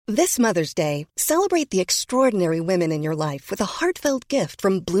This Mother's Day, celebrate the extraordinary women in your life with a heartfelt gift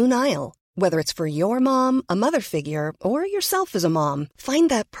from Blue Nile. Whether it's for your mom, a mother figure, or yourself as a mom, find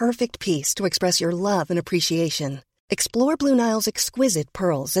that perfect piece to express your love and appreciation. Explore Blue Nile's exquisite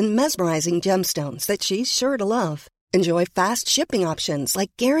pearls and mesmerizing gemstones that she's sure to love. Enjoy fast shipping options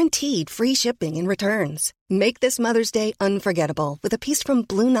like guaranteed free shipping and returns. Make this Mother's Day unforgettable with a piece from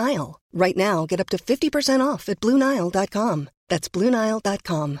Blue Nile. Right now, get up to 50% off at BlueNile.com. That's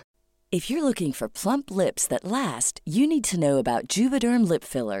BlueNile.com. If you're looking for plump lips that last, you need to know about Juvederm lip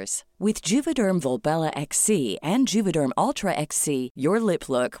fillers. With Juvederm Volbella XC and Juvederm Ultra XC, your lip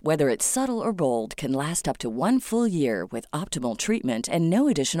look, whether it's subtle or bold, can last up to 1 full year with optimal treatment and no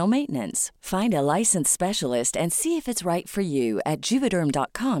additional maintenance. Find a licensed specialist and see if it's right for you at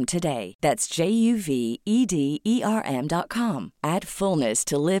Juvederm.com today. That's JUVEDERM.com. Add fullness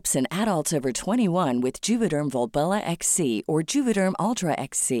to lips in adults over 21 with Juvederm Volbella XC or Juvederm Ultra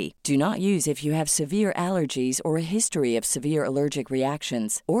XC. Do not use if you have severe allergies or a history of severe allergic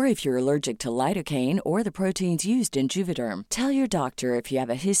reactions, or if you're allergic to lidocaine or the proteins used in Juvederm. Tell your doctor if you have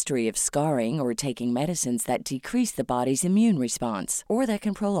a history of scarring or taking medicines that decrease the body's immune response or that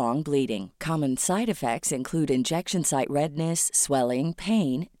can prolong bleeding. Common side effects include injection site redness, swelling,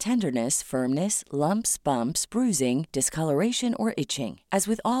 pain, tenderness, firmness, lumps, bumps, bruising, discoloration, or itching. As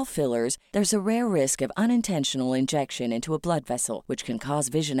with all fillers, there's a rare risk of unintentional injection into a blood vessel, which can cause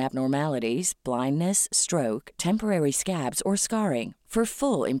vision abnormalities, blindness, stroke, temporary scabs, or scarring. For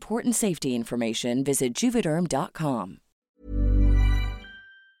full, important safety information, visit Juvederm.com.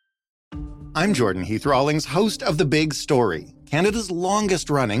 I'm Jordan Heath Rawlings, host of The Big Story, Canada's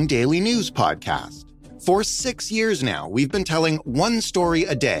longest-running daily news podcast. For 6 years now, we've been telling one story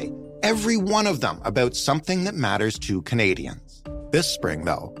a day, every one of them about something that matters to Canadians. This spring,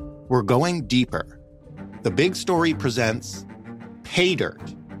 though, we're going deeper. The Big Story presents Pay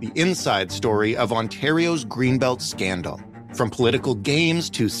Dirt, the inside story of Ontario's Greenbelt scandal. From political games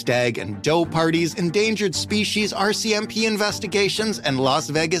to stag and doe parties, endangered species RCMP investigations, and Las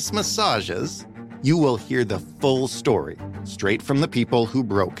Vegas massages, you will hear the full story straight from the people who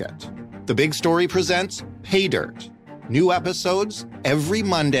broke it. The Big Story presents Pay Dirt. New episodes every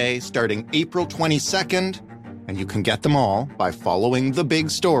Monday starting April 22nd, and you can get them all by following The Big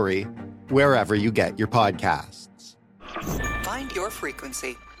Story wherever you get your podcasts. Find your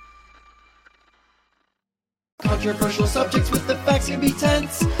frequency. Controversial subjects with the facts can be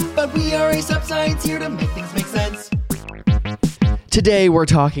tense, but we are ASAP Science here to make things make sense. Today we're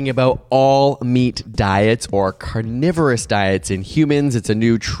talking about all meat diets or carnivorous diets in humans. It's a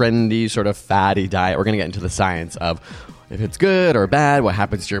new trendy sort of fatty diet. We're going to get into the science of if it's good or bad, what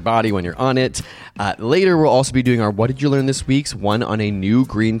happens to your body when you're on it. Later, we'll also be doing our What Did You Learn This Week's one on a new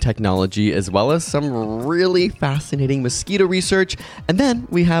green technology, as well as some really fascinating mosquito research. And then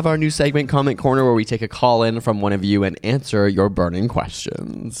we have our new segment, Comment Corner, where we take a call in from one of you and answer your burning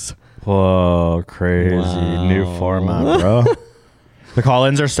questions. Whoa, crazy. Wow. New format, bro. The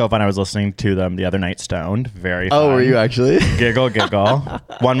call-ins are so fun. I was listening to them the other night stoned. Very fun. Oh, were you actually? Giggle.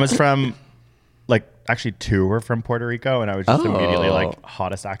 One was from... Actually, 2 were from Puerto Rico, and I was just immediately like,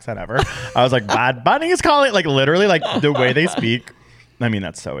 hottest accent ever. I was like, Bad Bunny is calling, like literally, like the way they speak. I mean,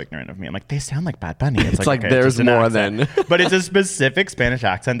 that's so ignorant of me. I'm like, they sound like Bad Bunny. It's like okay, there's more than. But it's a specific Spanish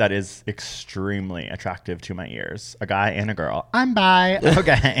accent that is extremely attractive to my ears. A guy and a girl. I'm bi.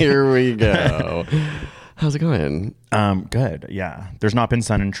 Okay. Here we go. How's it going? Good. Yeah. There's not been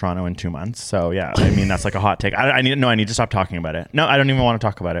sun in Toronto in 2 months. So yeah, I mean, that's like a hot take. I need to stop talking about it. No, I don't even want to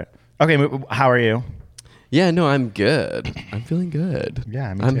talk about it. Okay. How are you? Yeah, no, I'm good. I'm feeling good.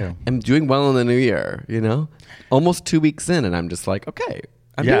 Yeah, me too. I'm doing well in the new year, you know? Almost 2 weeks in, and I'm just like, okay,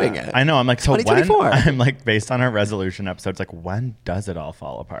 I'm doing it. I know. I'm like, so when? I'm like, based on our resolution episodes, like, when does it all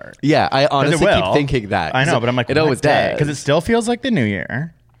fall apart? Yeah, I honestly keep thinking that. I know, but I'm like, it always does. Because it still feels like the new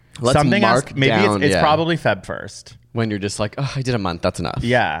year. Something mark maybe down, it's probably Feb 1st. When you're just like, oh, I did a month, that's enough.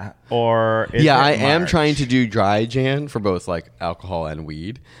 Yeah. Or I am trying to do dry Jan for both like alcohol and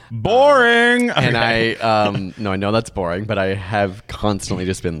weed. Boring. And I know that's boring, but I have constantly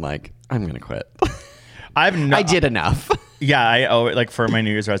just been like, I'm going to quit. I did enough. Yeah, I owe it. Like for my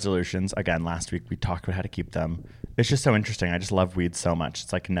New Year's resolutions, again, last week we talked about how to keep them. It's just so interesting. I just love weed so much.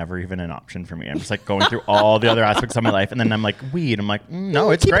 It's like never even an option for me. I'm just like going through all the other aspects of my life. And then I'm like, weed. I'm like,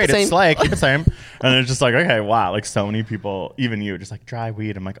 no, it's great. It's like, keep the same. And it's just like, okay, wow. Like so many people, even you, just like dry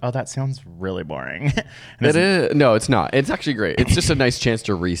weed. I'm like, oh, that sounds really boring. It is. No, it's not. It's actually great. It's just a nice chance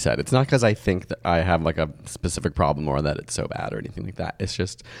to reset. It's not because I think that I have like a specific problem or that it's so bad or anything like that. It's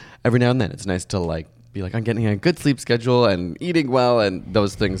just every now and then it's nice to like be like, I'm getting a good sleep schedule and eating well, and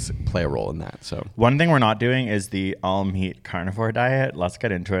those things play a role in that. So one thing we're not doing is the all meat carnivore diet. Let's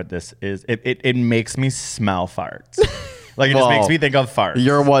get into it. This is it makes me smell farts. Like it just makes me think of farts.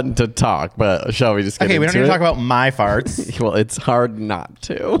 You're one to talk, but shall we just get into it? Okay, we don't need to talk about my farts. Well, it's hard not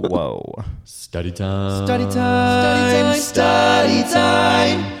to. Whoa. Study time. Study time. Study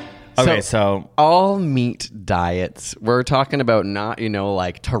time. Okay, so all meat diets. We're talking about not,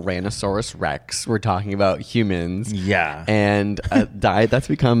 like Tyrannosaurus Rex. We're talking about humans. Yeah. And a diet that's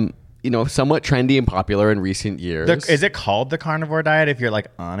become, somewhat trendy and popular in recent years. Is it called the carnivore diet if you're like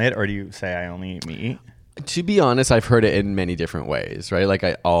on it, or do you say I only eat meat? To be honest, I've heard it in many different ways, right? Like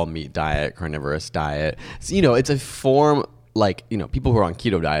all meat diet, carnivorous diet. So, it's a form like, people who are on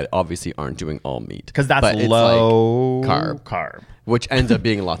keto diet obviously aren't doing all meat. Because that's low like carb. Which ends up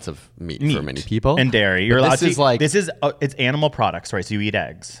being lots of meat for many people. And dairy. You're allowed to eat, this is it's animal products, right? So you eat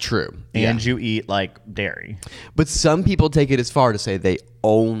eggs. True. And you eat like dairy. But some people take it as far to say they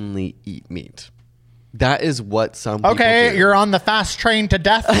only eat meat. That is what some people do. You're on the fast train to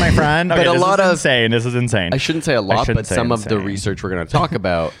death, my friend. But This is insane. I shouldn't say a lot, but some of the research we're going to talk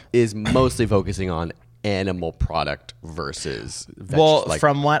about is mostly focusing on animal product versus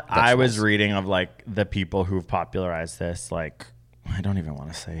from what I was reading of like the people who've popularized this, like I don't even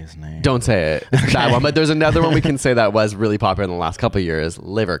want to say his name. Don't say it. It's that one. But there's another one we can say that was really popular in the last couple of years,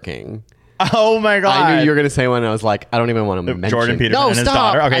 Liver King. Oh my God. I knew you were going to say one and I was like, I don't even want to mention. Jordan Peterson and his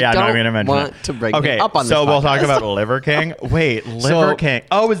daughter. Okay, yeah, no, I'm going to mention want to bring it up on this so we'll podcast. talk about Liver King. Wait, Liver King.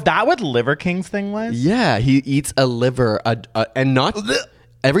 Oh, is that what Liver King's thing was? Yeah, he eats a liver and not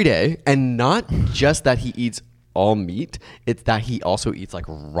every day. And not just that he eats all meat, it's that he also eats like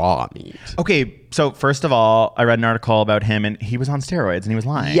raw meat. Okay, so first of all, I read an article about him and he was on steroids and he was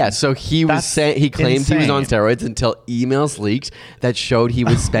lying. Yeah, so he was saying he claimed he was on steroids until emails leaked that showed he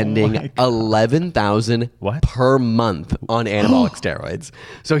was spending $11,000 per month on anabolic steroids.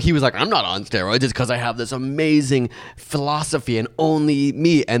 So he was like, I'm not on steroids, it's because I have this amazing philosophy and only eat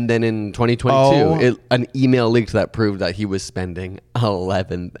meat. And then in 2022, an email leaked that proved that he was spending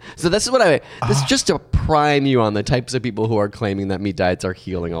 $11,000. So this is just to prime you on the types of people who are claiming that meat diets are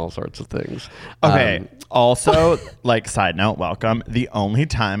healing all sorts of things. Okay. Also, like side note, welcome. The only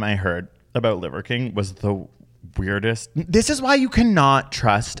time I heard about Liver King was the weirdest. This is why you cannot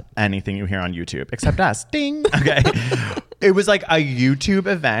trust anything you hear on YouTube, except us. Ding. Okay. It was like a YouTube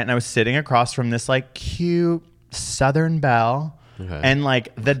event, and I was sitting across from this like cute Southern belle. Okay. And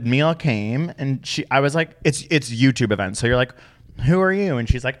like the meal came, and I was like, it's YouTube event, so you're like, who are you? And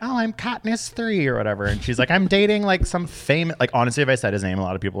she's like, oh, I'm Katniss3 or whatever. And she's like, I'm dating like some famous, like honestly, if I said his name, a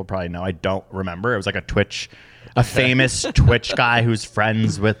lot of people would probably know. I don't remember. It was like a famous Twitch guy who's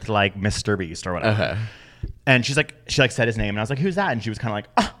friends with like Mr. Beast or whatever. Okay. And she said his name and I was like, who's that? And she was kind of like,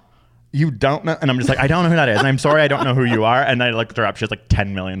 oh, you don't know? And I'm just like, I don't know who that is. And I'm sorry, I don't know who you are. And I looked her up. She has like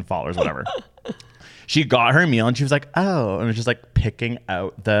 10 million followers, whatever. She got her meal and she was like, oh, and was just like picking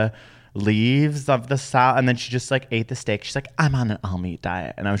out the leaves of the salad, and then she just like ate the steak. She's like, I'm on an all meat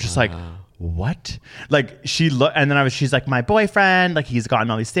diet. And I was just like, what? Like she looked, and then she's like, my boyfriend, like he's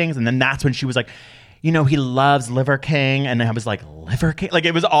gotten all these things. And then that's when she was like, he loves Liver King. And I was like, Liver King? Like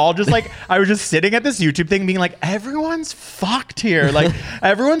it was all just like, I was just sitting at this YouTube thing being like, everyone's fucked here. Like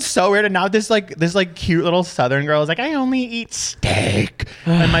everyone's so weird. And now this cute little Southern girl is like, I only eat steak.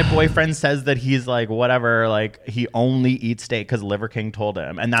 And my boyfriend says that he's like, whatever, like he only eats steak because Liver King told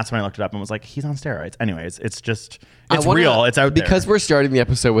him. And that's when I looked it up and was like, he's on steroids. Anyways, it's real. It's out there. Because we're starting the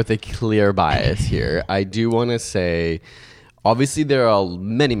episode with a clear bias here, I do want to say, obviously, there are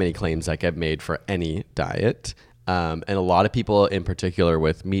many, many claims that get made for any diet. And a lot of people in particular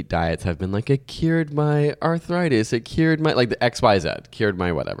with meat diets have been like, it cured my arthritis. It cured my, like the XYZ, cured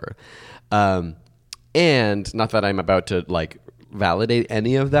my whatever. And not that I'm about to like validate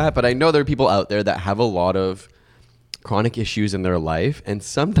any of that, but I know there are people out there that have a lot of chronic issues in their life. And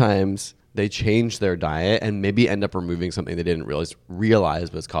sometimes they change their diet and maybe end up removing something they didn't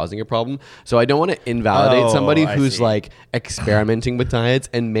realize was causing a problem. So I don't want to invalidate somebody who's like experimenting with diets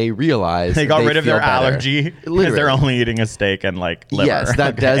and may realize they got rid of their allergy because they're only eating a steak and like liver. Yes,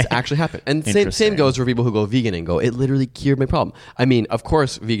 that does actually happen. And same goes for people who go vegan and go, it literally cured my problem. I mean, of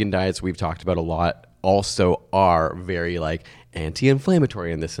course, vegan diets we've talked about a lot also are very like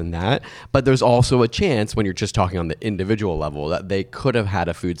anti-inflammatory and this and that, but there's also a chance when you're just talking on the individual level that they could have had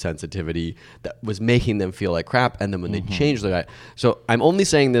a food sensitivity that was making them feel like crap, and then when they change their diet. So I'm only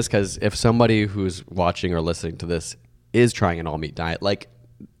saying this because if somebody who's watching or listening to this is trying an all meat diet, like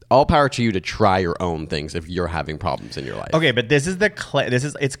all power to you to try your own things if you're having problems in your life. Okay, but this is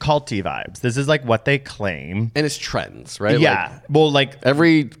it's culty vibes. This is like what they claim, and it's trends, right? Yeah. Like, well, like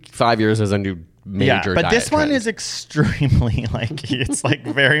every 5 years there's a new major but diet this one trend. is extremely like, it's like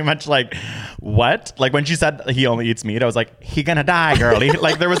very much like, what? Like when she said he only eats meat, I was like, he gonna die, girlie.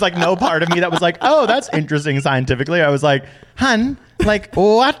 Like there was like no part of me that was like, oh, that's interesting scientifically. I was like, hun, like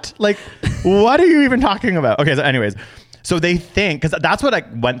what? Like what are you even talking about? Okay, so anyways, so they think, because that's what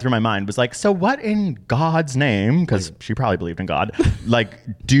went through my mind was like, so what in God's name, because she probably believed in God, like,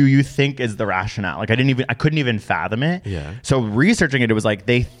 do you think is the rationale? Like I couldn't even fathom it. Yeah. So researching it was like,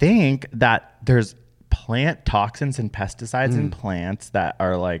 they think that there's plant toxins and pesticides in plants that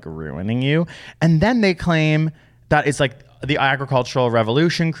are like ruining you. And then they claim that it's like the agricultural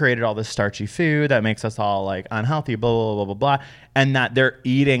revolution created all this starchy food that makes us all like unhealthy, blah, blah, blah, blah, blah. And that they're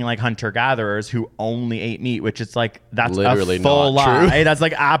eating like hunter-gatherers who only ate meat, which is like, that's literally a full not lie. true. That's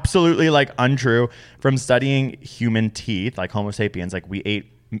like absolutely like untrue. From studying human teeth, like Homo sapiens, like we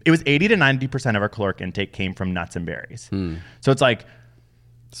ate, it was 80 to 90% of our caloric intake came from nuts and berries. So it's like,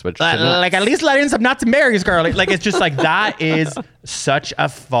 Switch to nuts. like at least let in some nuts and berries, girl. Like it's just like, that is such a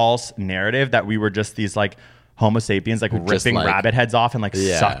false narrative that we were just these like Homo sapiens like ripping like, rabbit heads off and like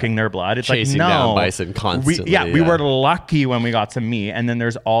sucking their blood. It's chasing like, no, down bison constantly. we were lucky when we got some meat, and then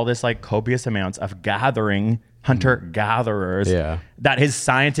there's all this like copious amounts of gathering hunter gatherers that is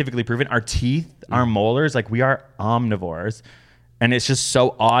scientifically proven. Our teeth, our molars, like we are omnivores. And it's just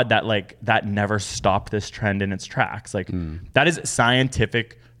so odd that like that never stopped this trend in its tracks. Like that is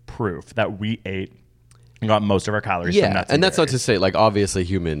scientific proof that we ate and got most of our calories from nuts and that's not berries. to say like obviously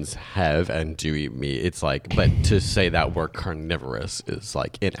humans have and do eat meat. It's like, but to say that we're carnivorous is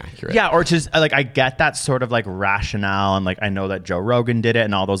like inaccurate. Yeah, or just like I get that sort of like rationale, and like I know that Joe Rogan did it,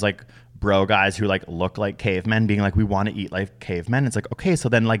 and all those like bro guys who like look like cavemen being like, we want to eat like cavemen. It's like, okay, so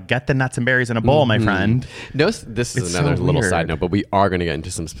then like get the nuts and berries in a bowl, my friend. No, this is It's another so little weird. side note, but we are going to get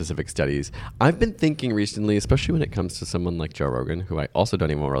into some specific studies. I've been thinking recently, especially when it comes to someone like Joe Rogan, who I also don't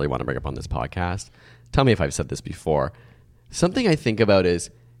even really want to bring up on this podcast. Tell me if I've said this before. Something I think about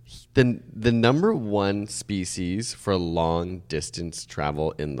is the number one species for long distance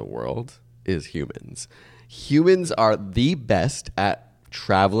travel in the world is humans. Humans are the best at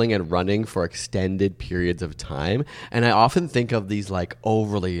traveling and running for extended periods of time, and I often think of these like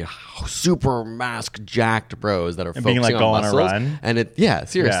overly super masked jacked bros that are And focusing being like, on go on a muscles. run. And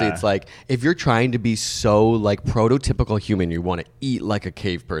seriously, Yeah. it's like if you're trying to be so like prototypical human, you want to eat like a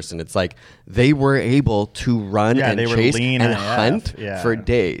cave person. It's like they were able to run and they were chase lean and AF. hunt Yeah. for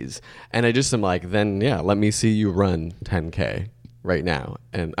days, and I just am like, then let me see you run 10K right now.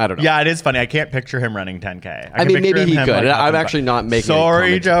 And I don't know. Yeah, it is funny. I can't picture him running 10K. I mean, maybe he could. I'm having actually fun. not making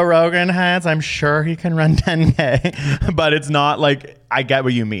Sorry, any Joe Rogan has. I'm sure he can run 10K, but it's not like, I get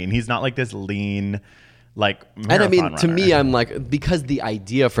what you mean. He's not like this lean, like And I mean, marathon to me, runner. I'm like, because the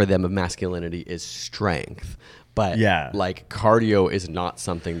idea for them of masculinity is strength. But like cardio is not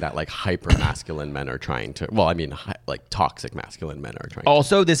something that like hyper masculine men are trying to. Well, I mean, like toxic masculine men are trying.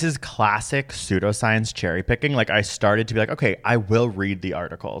 Also, this is classic pseudoscience cherry picking. Like I started to be like, okay, I will read the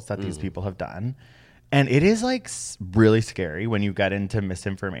articles that these people have done. And it is like really scary when you get into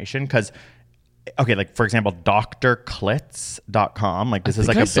misinformation because, okay, like for example, drklitz.com, like this is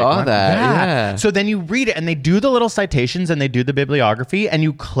like I a big saw one. that. Yeah. So then you read it and they do the little citations and they do the bibliography and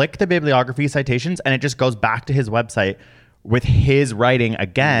you click the bibliography citations and it just goes back to his website with his writing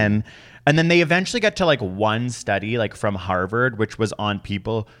again. And then they eventually get to like one study like from Harvard, which was on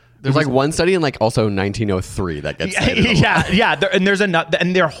people. There's like one study in like also 1903 that gets cited a lot. Yeah. And there's another,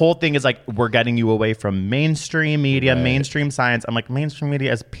 and their whole thing is like, we're getting you away from mainstream media, mainstream science. I'm like, mainstream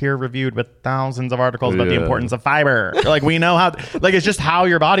media is peer reviewed with thousands of articles about the importance of fiber. Like we know how, like it's just how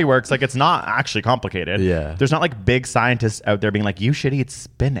your body works. Like it's not actually complicated. Yeah. There's not like big scientists out there being like, you should eat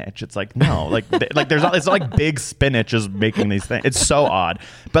spinach. It's like, no, like there's not, it's not like big spinach is making these things. It's so odd,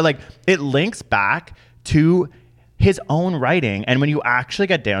 but like it links back to his own writing. And when you actually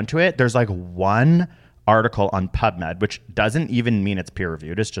get down to it, there's like one article on PubMed, which doesn't even mean it's peer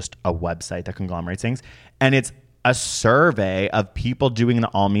reviewed. It's just a website that conglomerates things. And it's a survey of people doing the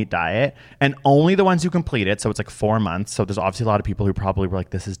all meat diet and only the ones who complete it. So it's like 4 months. So there's obviously a lot of people who probably were like,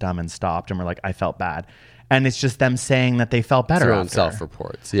 this is dumb and stopped. And were like, I felt bad. And it's just them saying that they felt better. Their own after.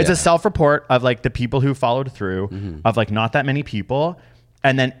 self-reports. It's a self-report of like the people who followed through of like not that many people.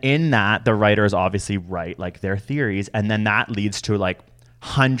 And then in that, the writers obviously write like their theories. And then that leads to like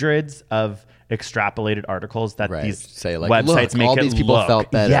hundreds of extrapolated articles that these say like, websites look, make all it these people look. felt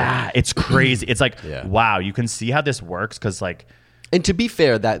better. Yeah, it's crazy. It's like, wow, you can see how this works because like, and to be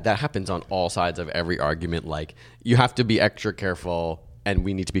fair, that happens on all sides of every argument. Like you have to be extra careful and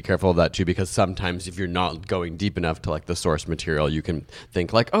we need to be careful of that too, because sometimes if you're not going deep enough to like the source material, you can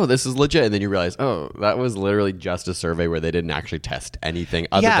think like, oh, this is legit, and then you realize, oh, that was literally just a survey where they didn't actually test anything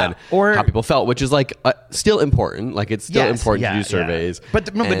other than how people felt, which is like still important. Like it's still important to do surveys,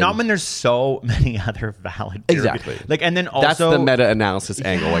 but not when there's so many other valid exactly like, and then also that's the meta-analysis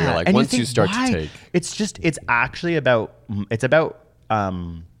angle where you're like, once you start to take, it's actually about it's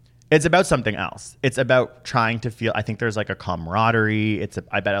about something else. It's about trying to feel, I think there's like a camaraderie.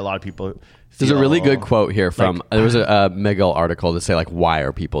 I bet a lot of people feel, there's a really good quote here from, like, there was a Miguel article to say like, why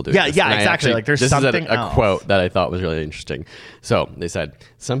are people doing this? Yeah, exactly. Like there's something a quote that I thought was really interesting. So they said,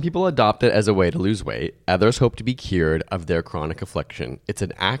 some people adopt it as a way to lose weight. Others hope to be cured of their chronic affliction. It's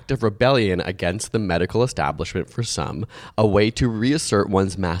an act of rebellion against the medical establishment for some, a way to reassert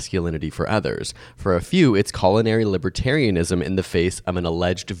one's masculinity for others. For a few, it's culinary libertarianism in the face of an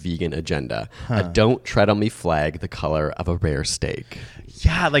alleged vegan agenda. A don't tread on me flag the color of a rare steak.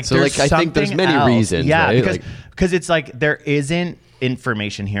 Yeah, like so like I think there's many reasons. Yeah, right? because it's like there isn't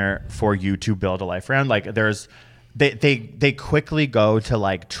information here for you to build a life around. Like there's they quickly go to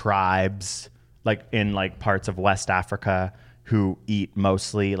like tribes like in like parts of West Africa who eat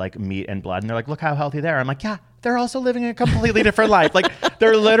mostly like meat and blood, and they're like, look how healthy they are. I'm like, yeah, they're also living a completely different life. Like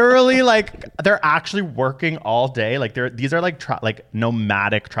they're literally like they're actually working all day. Like these are like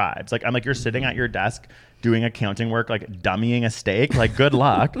nomadic tribes. Like I'm like, you're sitting at your desk doing accounting work, like dummying a steak, like good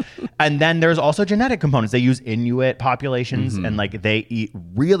luck. And then there's also genetic components. They use Inuit populations and like they eat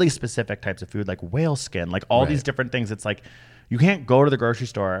really specific types of food, like whale skin, like all these different things. It's like, you can't go to the grocery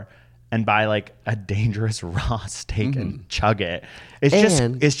store and buy like a dangerous raw steak and chug it.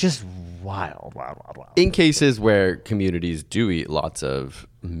 It's just wild. In cases where communities do eat lots of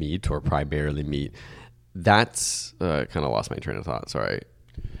meat or primarily meat, that's kind of lost my train of thought. Sorry.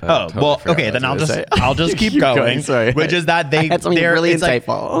 Okay. Then I'll just keep going. Sorry. Which is that they're really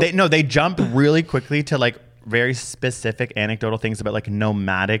insightful. Like, they jump really quickly to like very specific anecdotal things about like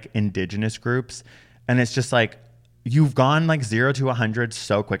nomadic indigenous groups, and it's just like you've gone like 0 to 100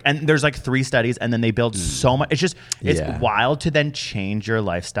 so quick, and there's like 3 studies, and then they build so much. It's wild to then change your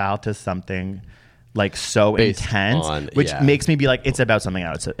lifestyle to something like so intense, which makes me be like, it's about something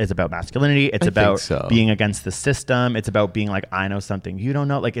else. It's about masculinity. It's about being against the system. It's about being like, I know something you don't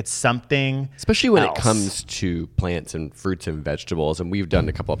know. Like it's something, especially when it comes to plants and fruits and vegetables. And we've done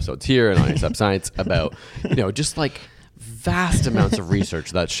a couple episodes here and on Accept Science about, just like vast amounts of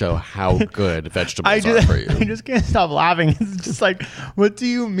research that show how good vegetables are for you. I just can't stop laughing. It's just like, what do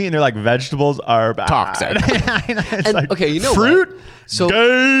you mean? They're like, vegetables are bad. Toxic. And like, okay, fruit? What? So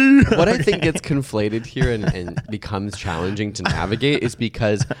gay. What I think gets conflated here and becomes challenging to navigate is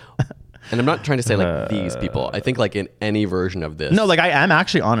because, and I'm not trying to say like these people, I think like in any version of this. No, like I am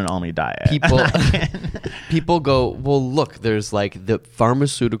actually on an all-meat diet. People go, well, look, there's like the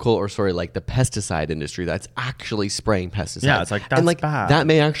pharmaceutical like the pesticide industry that's actually spraying pesticides. Yeah, it's like, that's and like bad. That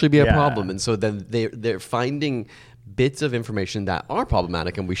may actually be a problem. And so then they're finding bits of information that are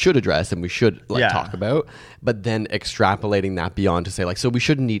problematic and we should address and we should talk about, but then extrapolating that beyond to say like, so we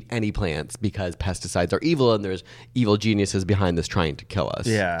shouldn't eat any plants because pesticides are evil and there's evil geniuses behind this trying to kill us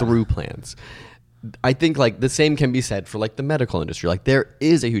through plants. I think like the same can be said for like the medical industry. Like there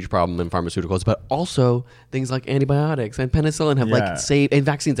is a huge problem in pharmaceuticals, but also things like antibiotics and penicillin have like saved, and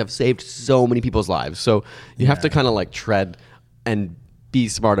vaccines have saved so many people's lives. So you have to kind of like tread and be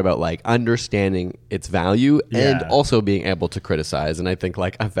smart about like understanding its value and also being able to criticize. And I think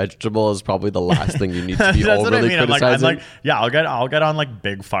like a vegetable is probably the last thing you need to be overly criticizing. I'm like, I'll get on like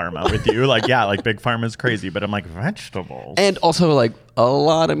big pharma with you. Like, like big pharma is crazy, but I'm like, vegetables. And also like a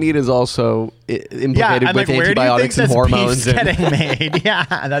lot of meat is also implicated with like, antibiotics and hormones. Getting made. Yeah,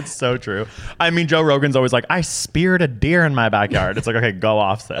 that's so true. I mean, Joe Rogan's always like, I speared a deer in my backyard. It's like, okay, go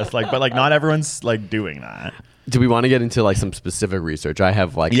off, sis. Like, but like not everyone's like doing that. Do we want to get into like some specific research? I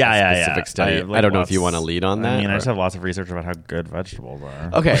have like a specific study. I don't know if you want to lead on that. I mean, I just have lots of research about how good vegetables are.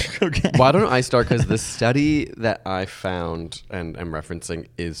 Okay. Why don't I start? Because the study that I found and I'm referencing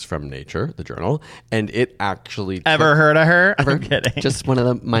is from Nature, the journal, and it actually ever heard of her? I'm kidding. Just one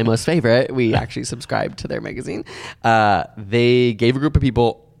of my most favorite. We actually subscribed to their magazine. They gave a group of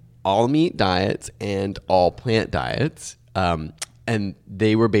people all meat diets and all plant diets. And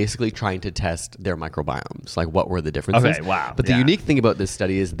they were basically trying to test their microbiomes, like what were the differences. Okay, wow. But the unique thing about this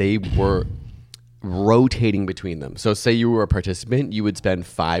study is they were rotating between them. So say you were a participant, you would spend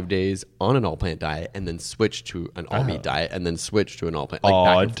 5 days on an all-plant diet and then switch to an all-meat diet and then switch to an all-plant,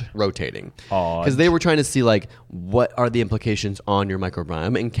 like back rotating. Because they were trying to see like what are the implications on your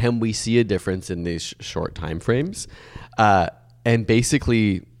microbiome and can we see a difference in these short time frames? And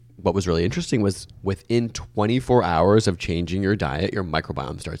basically what was really interesting was within 24 hours of changing your diet, your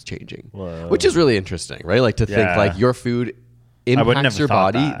microbiome starts changing, which is really interesting, right? Like to think like your food impacts your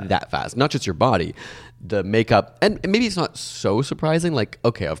body that fast, not just your body, the makeup. And maybe it's not so surprising. Like,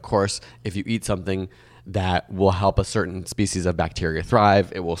 okay, of course, if you eat something that will help a certain species of bacteria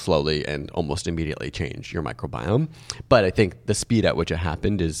thrive, it will slowly and almost immediately change your microbiome. But I think the speed at which it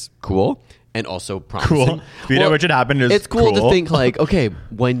happened is cool and also promising. Cool. Speed at which it happened is it's cool to think like, okay,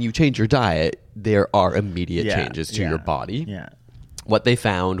 when you change your diet, there are immediate changes to your body. Yeah. What they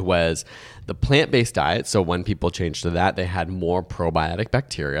found was the plant-based diet. So when people changed to that, they had more probiotic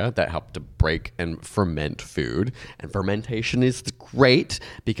bacteria that helped to break and ferment food. And fermentation is great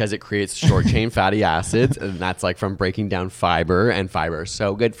because it creates short-chain fatty acids. And that's like from breaking down fiber. And fiber is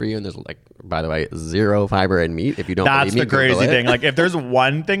so good for you. And there's like, by the way, 0 fiber in meat. If you don't believe me, that's the crazy Google it. thing. Like if there's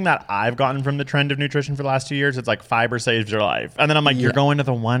one thing that I've gotten from the trend of nutrition for the last 2 years, it's like fiber saves your life. And then I'm like, you're going to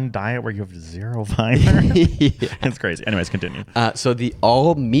the one diet where you have 0 fiber. It's crazy. Anyways, continue. So the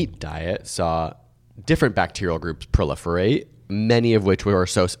all meat diet saw different bacterial groups proliferate, many of which are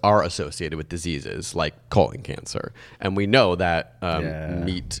associated with diseases like colon cancer. And we know that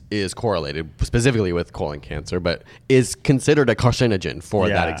meat is correlated specifically with colon cancer, but is considered a carcinogen for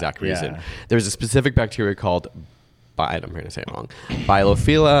that exact reason. There's a specific bacteria called, I'm going to say it wrong,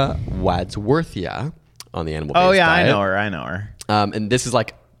 Bilophila wadsworthia on the animal-based diet. I know her. And this is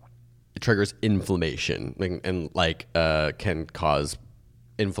like, it triggers inflammation and can cause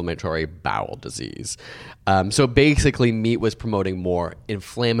inflammatory bowel disease. So basically meat was promoting more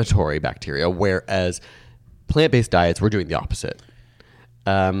inflammatory bacteria, whereas plant-based diets were doing the opposite.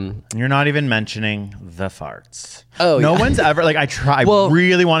 You're not even mentioning the farts. Oh, no one's ever like. I tried. Well,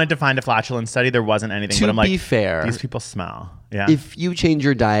 really wanted to find a flatulence study. There wasn't anything. But I'm like, to be fair, these people smell. Yeah. If you change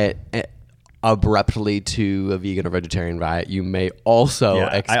your diet abruptly to a vegan or vegetarian diet, you may also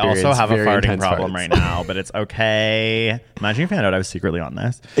experience I also have a very farting intense problem farts. right now, but it's okay. Imagine you found out I was secretly on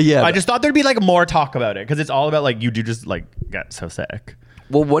this. Yeah, I just thought there'd be like more talk about it because it's all about like you do just like get so sick.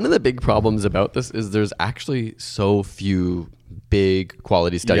 Well, one of the big problems about this is there's actually so few big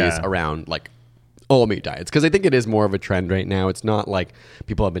quality studies around like all meat diets, because I think it is more of a trend right now. It's not like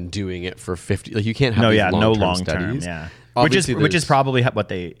people have been doing it for 50. Like you can't have long-term studies. Yeah. Obviously, which is probably what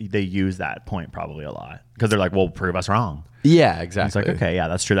they use that point probably a lot because they're like, well, prove us wrong. Yeah, exactly. It's like, okay, yeah,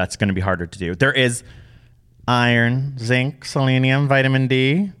 that's true. That's going to be harder to do. There is iron, zinc, selenium, vitamin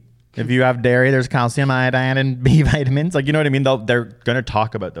D. If you have dairy, there's calcium, iodine, and B vitamins. Like, you know what I mean? They're going to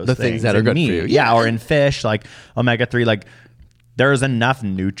talk about those things that are good for you. Yeah, or in fish, like omega-3. Like, there's enough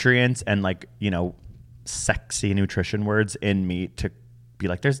nutrients and like, you know, sexy nutrition words in meat to be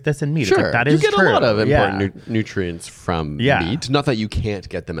like, there's this in meat. Sure, it's like, that is you get true. a lot of important nutrients from meat. Not that you can't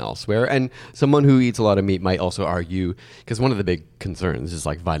get them elsewhere. And someone who eats a lot of meat might also argue, because one of the big concerns is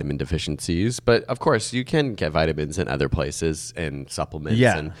like vitamin deficiencies. But of course, you can get vitamins in other places and supplements.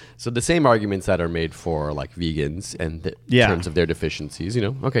 Yeah. And so the same arguments that are made for like vegans and in terms of their deficiencies, you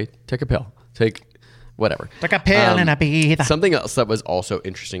know, okay, take a pill, take whatever. Like a pill and a bee. Something else that was also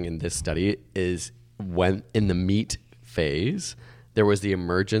interesting in this study is when in the meat phase, there was the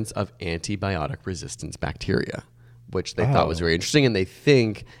emergence of antibiotic resistance bacteria, which they thought was very interesting. And they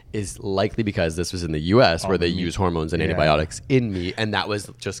think is likely because this was in the US where they use hormones and antibiotics in meat. And that was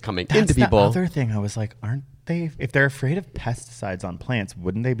just coming into people. That's the other thing. I was like, aren't they, if they're afraid of pesticides on plants,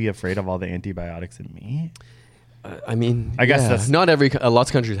 wouldn't they be afraid of all the antibiotics in meat? I mean, I guess that's not lots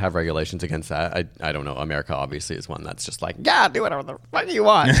of countries have regulations against that. I don't know. America obviously is one that's just like, yeah, do whatever the fuck you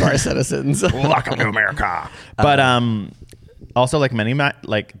want to our citizens. Welcome to America. But also like many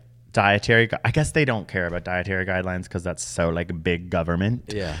like dietary, I guess they don't care about dietary guidelines because that's so like big government.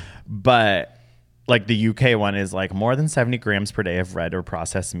 Yeah. But like the UK one is like more than 70 grams per day of red or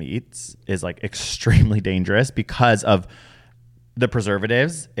processed meats is like extremely dangerous because of the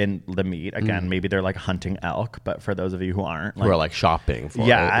preservatives in the meat. Again, maybe they're like hunting elk, but for those of you who aren't, like, who are like shopping for it.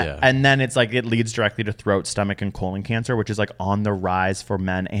 Yeah. And then it's like it leads directly to throat, stomach, and colon cancer, which is like on the rise for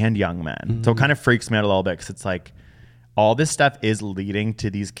men and young men. So it kind of freaks me out a little bit because it's like all this stuff is leading to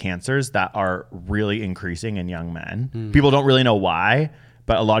these cancers that are really increasing in young men. People don't really know why,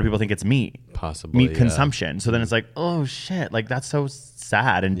 but a lot of people think it's meat. Possibly. Meat consumption. So then it's like, oh shit, like that's so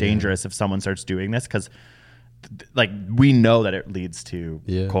sad and dangerous if someone starts doing this because like we know that it leads to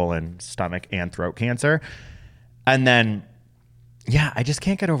colon, stomach, and throat cancer. And then, I just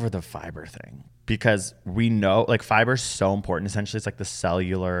can't get over the fiber thing because we know like fiber is so important. Essentially, it's like the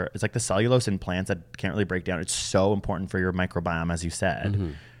cellulose in plants that can't really break down. It's so important for your microbiome, as you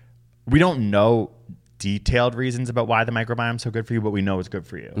said. We don't know detailed reasons about why the microbiome is so good for you, but we know it's good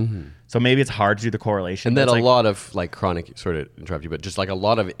for you. So maybe it's hard to do the correlation. And then a lot of like chronic, sort of interrupt you, but just like a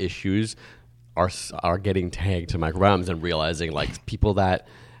lot of issues are getting tagged to microbiomes and realizing like people that,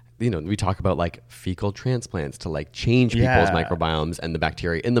 we talk about like fecal transplants to like change people's microbiomes and the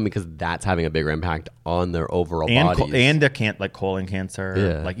bacteria in them because that's having a bigger impact on their overall bodies. And they like colon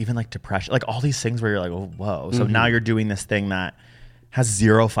cancer, like even like depression, like all these things where you're like, oh, whoa. So now you're doing this thing that has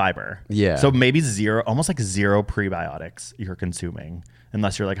zero fiber. Yeah. So maybe almost like zero prebiotics you're consuming,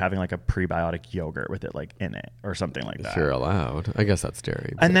 unless you're like having like a prebiotic yogurt with it like in it or something like that. If you're allowed. I guess that's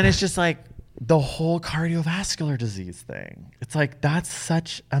dairy. And then it's just like the whole cardiovascular disease thing. It's like that's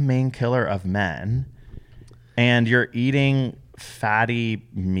such a main killer of men. And you're eating fatty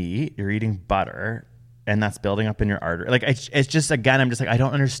meat, you're eating butter, and that's building up in your artery. Like it's just, again, I'm just like, I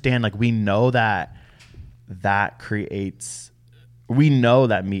don't understand. Like we know that we know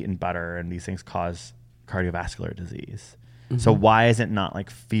that meat and butter and these things cause cardiovascular disease. So why is it not like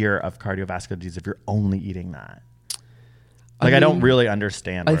fear of cardiovascular disease if you're only eating that? Like I don't really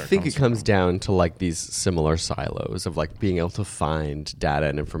understand. I think it comes down to like these similar silos of like being able to find data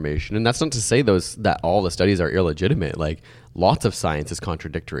and information. And that's not to say that all the studies are illegitimate. Like lots of science is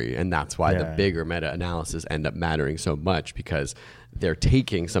contradictory. And that's why the bigger meta-analysis end up mattering so much, because they're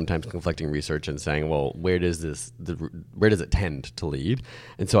taking sometimes conflicting research and saying, well, where does it tend to lead?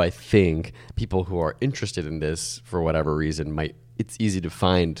 And so I think people who are interested in this for whatever reason it's easy to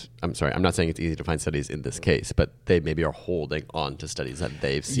find. I'm sorry, I'm not saying it's easy to find studies in this case, but they maybe are holding on to studies that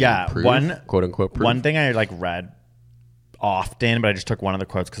they've seen quote unquote proof. One thing I like read often, but I just took one of the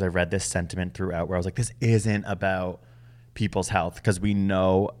quotes because I read this sentiment throughout where I was like, this isn't about people's health, because we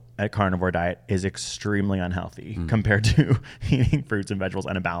know a carnivore diet is extremely unhealthy compared to eating fruits and vegetables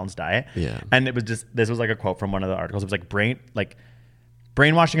and a balanced diet. Yeah. And it was just, this was like a quote from one of the articles. It was like,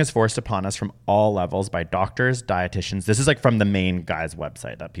 brainwashing is forced upon us from all levels by doctors, dietitians. This is like from the main guy's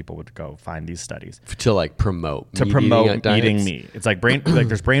website that people would go find these studies to like promote eating meat. It's like like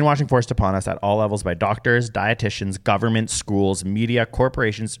there's brainwashing forced upon us at all levels by doctors, dietitians, government, schools, media,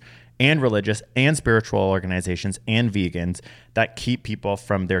 corporations, and religious and spiritual organizations and vegans that keep people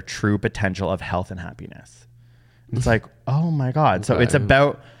from their true potential of health and happiness. It's like, oh my God. So it's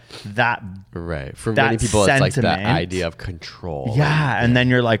about that. Right. For that many people, sentiment. It's like that idea of control. Yeah. And then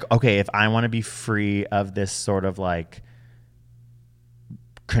you're like, okay, if I want to be free of this sort of like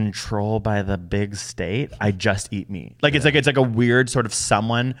control by the big state, I just eat meat. Like it's like a weird sort of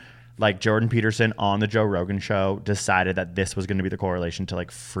someone like Jordan Peterson on the Joe Rogan show decided that this was going to be the correlation to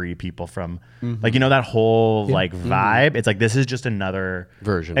like free people from like, that whole like vibe. It's like, this is just another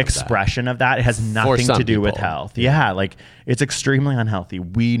version expression of that. It has nothing to do with health. Yeah. Like it's extremely unhealthy.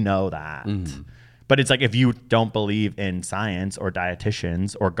 We know that. But it's like, if you don't believe in science or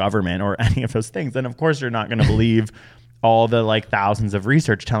dietitians or government or any of those things, then of course you're not going to believe all the like thousands of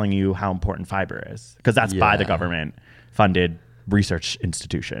research telling you how important fiber is, because that's by the government funded research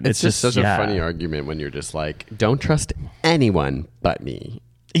institution. It's just such a funny argument when you're just like, don't trust anyone but me.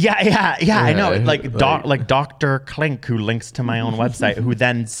 Yeah, I know. Like Dr. Klink, who links to my own website, who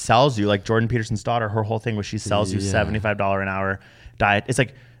then sells you, like Jordan Peterson's daughter, her whole thing was she sells you $75 an hour diet. It's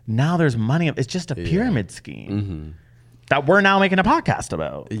like, now there's money. It's just a pyramid scheme that we're now making a podcast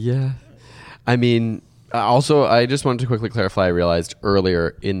about. Yeah. I mean, also, I just wanted to quickly clarify, I realized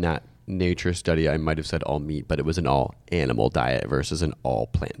earlier in that Nature study, I might have said all meat, but it was an all animal diet versus an all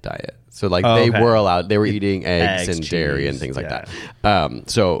plant diet. So like they were eating eggs and dairy and things like that.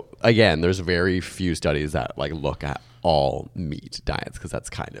 So again, there's very few studies that like look at all meat diets, because that's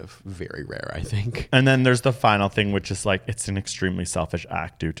kind of very rare, I think. And then there's the final thing, which is like, it's an extremely selfish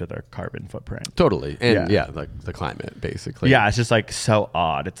act due to their carbon footprint. Totally. And like the climate, basically. Yeah, it's just like so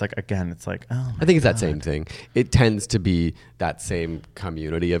odd. It's like, again, it's like, oh I think it's that same thing. It tends to be that same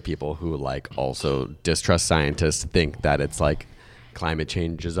community of people who like also distrust scientists, think that it's like climate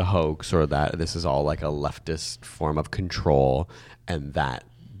change is a hoax, or that this is all like a leftist form of control, and that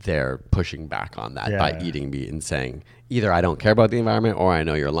they're pushing back on that by eating meat and saying either I don't care about the environment or I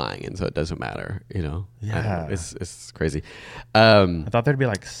know you're lying, and so it doesn't matter, Yeah. It's crazy. I thought there'd be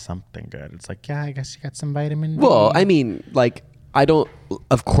like something good. It's like, I guess you got some vitamin D. Well, I mean, like,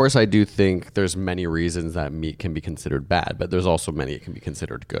 of course I do think there's many reasons that meat can be considered bad, but there's also many it can be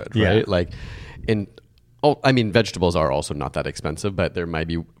considered good, right? Yeah. Like vegetables are also not that expensive, but there might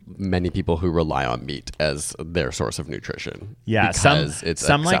be many people who rely on meat as their source of nutrition. Yeah, because it's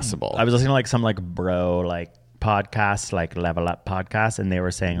accessible. Like, I was listening to like some like bro like podcasts, like Level Up podcasts, and they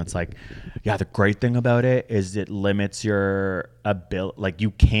were saying it's like, the great thing about it is it limits your ability. Like you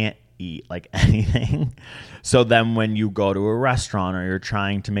can't eat like anything. So then when you go to a restaurant or you're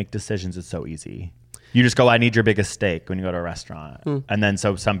trying to make decisions, it's so easy. You just go, I need your biggest steak when you go to a restaurant. And then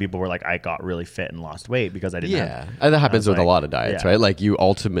so some people were like, I got really fit and lost weight because I didn't have. And that happens with a lot of diets, yeah. right? Like you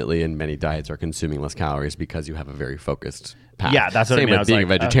ultimately in many diets are consuming less calories because you have a very focused path. Yeah, that's what Same I mean. with being a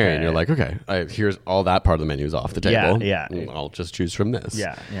like, vegetarian. okay. You're like, okay, here's all that part of the menu is off the table. Yeah. I'll just choose from this.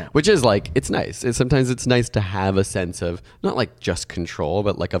 Yeah. Which is like, it's nice. Sometimes it's nice to have a sense of not like just control,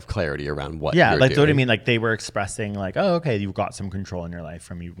 but like of clarity around what you're like doing. what I mean. Like they were expressing like, oh, okay, you got some control in your life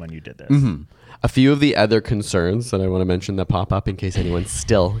from you when you did this. A few of the other concerns that I want to mention that pop up in case anyone's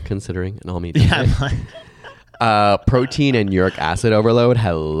still considering an all-meat diet. Protein and uric acid overload.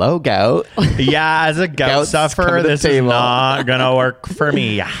 Hello, gout. Yeah, as a gout sufferer, this is not going to work for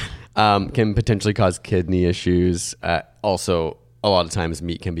me. Can potentially cause kidney issues. Also, a lot of times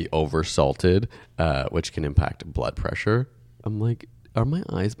meat can be over-salted, which can impact blood pressure. I'm like, are my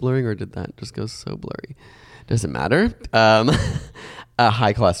eyes blurring or did that just go so blurry? Doesn't matter.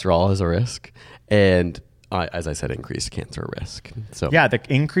 High cholesterol is a risk. And as I said, increased cancer risk. So yeah, the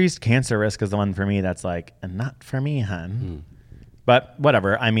increased cancer risk is the one for me that's like, not for me, hun. But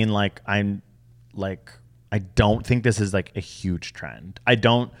whatever. I mean, like, I'm like, I don't think this is like a huge trend. I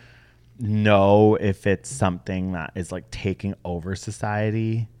don't know if it's something that is like taking over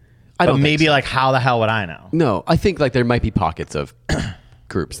society. I don't maybe think so. Like, how the hell would I know? No, I think like there might be pockets of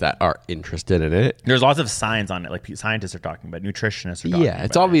groups that are interested in it. There's lots of science on it. Like scientists are talking about, nutritionists are talking about.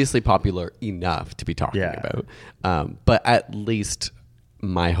 It's obviously popular enough to be talking about. But at least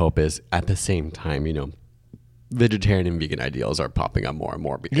my hope is at the same time, vegetarian and vegan ideals are popping up more and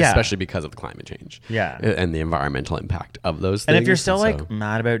more, especially because of the climate change. And the environmental impact of those things. And if you're still like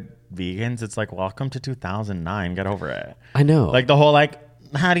mad about vegans, it's like, welcome to 2009. Get over it. I know. Like the whole like,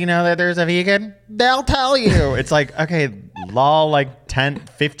 how do you know that there's a vegan? They'll tell you. It's like, okay, lol, like 10,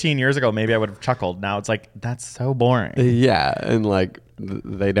 15 years ago, maybe I would have chuckled. Now it's like, that's so boring. Yeah. And like,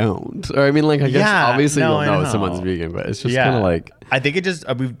 they don't. Or I mean, like, I guess obviously you'll know someone's vegan, but it's just kind of like. I think it just,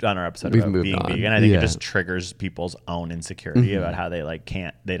 we've done our episode about being vegan. I think it just triggers people's own insecurity about how they like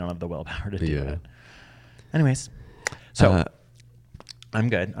they don't have the willpower to do it. Anyways. So. I'm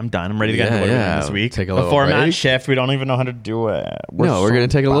good. I'm done. I'm ready to get into what we're doing this week. Take a little format break. shift. We don't even know how to do it. We're going to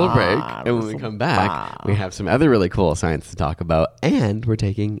take a little break. And when we come back, we have some other really cool science to talk about. And we're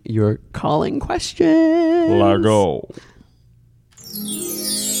taking your calling questions. Let's go.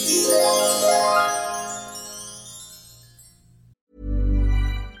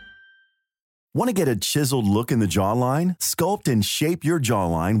 Want to get a chiseled look in the jawline? Sculpt and shape your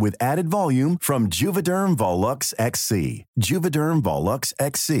jawline with added volume from Juvederm Volux XC. Juvederm Volux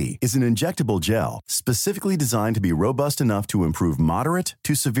XC is an injectable gel specifically designed to be robust enough to improve moderate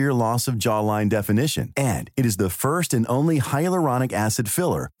to severe loss of jawline definition. And it is the first and only hyaluronic acid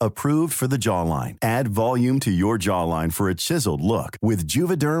filler approved for the jawline. Add volume to your jawline for a chiseled look with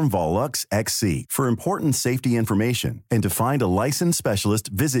Juvederm Volux XC. For important safety information and to find a licensed specialist,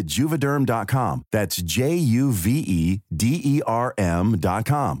 visit Juvederm.com. That's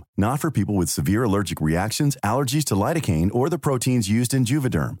Juvederm.com. Not for people with severe allergic reactions, allergies to lidocaine, or the proteins used in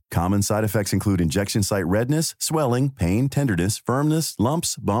Juvederm. Common side effects include injection site redness, swelling, pain, tenderness, firmness,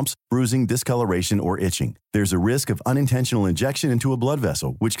 lumps, bumps, bruising, discoloration, or itching. There's a risk of unintentional injection into a blood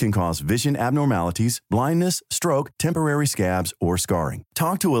vessel, which can cause vision abnormalities, blindness, stroke, temporary scabs, or scarring.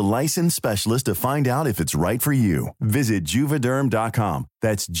 Talk to a licensed specialist to find out if it's right for you. Visit Juvederm.com.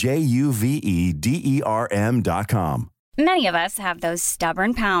 That's Juvederm.com. Many of us have those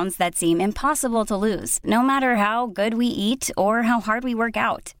stubborn pounds that seem impossible to lose, no matter how good we eat or how hard we work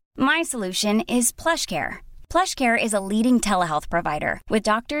out. My solution is PlushCare. PlushCare is a leading telehealth provider with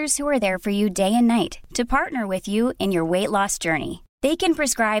doctors who are there for you day and night to partner with you in your weight loss journey. They can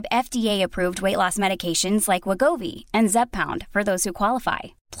prescribe FDA-approved weight loss medications like Wegovy and Zepbound for those who qualify.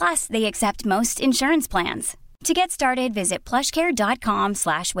 Plus, they accept most insurance plans. To get started, visit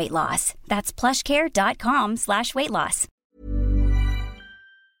plushcare.com/weightloss. That's plushcare.com/weightloss.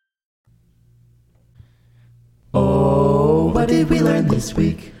 Oh, what did we learn this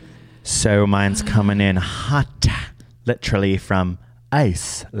week? So mine's coming in hot, literally from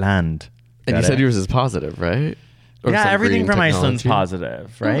Iceland. And you said yours is positive, right? Or yeah, everything from technology? Iceland's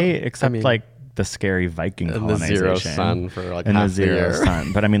positive, right? Except like the scary Viking and colonization. the zero sun for like and half the zero year.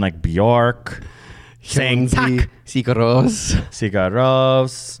 sun. But I mean like Bjork, saying tak, Sigaros,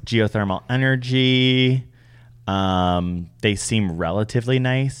 geothermal energy. They seem relatively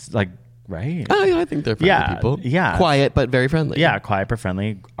nice, like right? Oh yeah, I think they're friendly people. Yeah, quiet but very friendly. Yeah, quiet but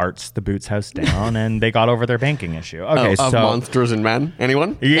friendly. Arts the Boots house down, and they got over their banking issue. Okay, of monsters and men.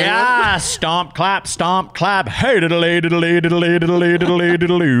 Anyone? Yeah, anyone? Stomp, clap, hey diddly diddly diddly diddly diddly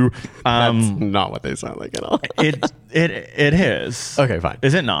diddly. That's not what they sound like at all. It is. Okay, fine.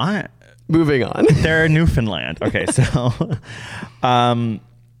 Is it not? Moving on. They're Newfoundland. Okay, so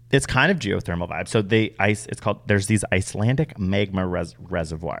it's kind of geothermal vibe. So there's these Icelandic magma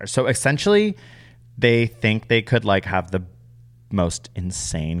reservoirs. So essentially, they think they could like have the most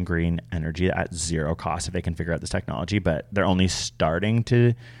insane green energy at zero cost if they can figure out this technology, but they're only starting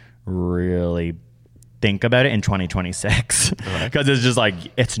to really think about it in 2026 because it's just like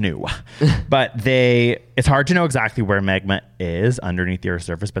it's new. But it's hard to know exactly where magma is underneath the Earth's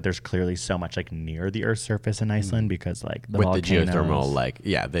surface, but there's clearly so much like near the Earth's surface in Iceland because like the with volcanoes, the geothermal, like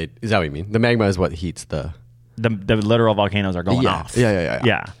is that what you mean? The magma is what heats the literal volcanoes are going off.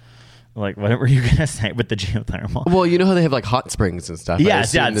 Yeah. Like, what were you gonna say with the geothermal? Well, you know how they have like hot springs and stuff.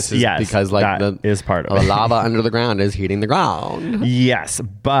 Yes, because like that is part of the it. lava under the ground is heating the ground. Yes,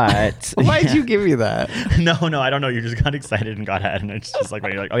 but why did you give me that? No, I don't know. You just got excited and got ahead, and it's just like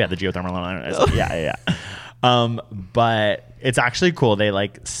when you're like, oh yeah, the geothermal. Like, yeah. But it's actually cool. They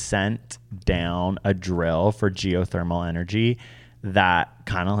like sent down a drill for geothermal energy that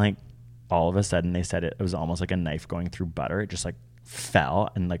kind of like all of a sudden they said it was almost like a knife going through butter. It just like fell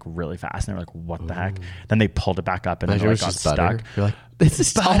and like really fast, and they were like, what the heck? Then they pulled it back up and it like got stuck. You're like, this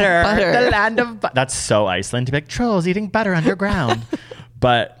is butter, the land of butter. That's so Iceland to be like, trolls eating butter underground.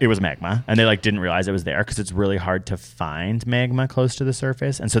 But it was magma, and they like didn't realize it was there because it's really hard to find magma close to the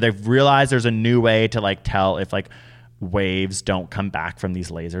surface. And so they've realized there's a new way to like tell if like waves don't come back from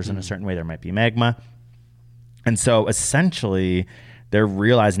these lasers in a certain way, there might be magma. And so essentially they're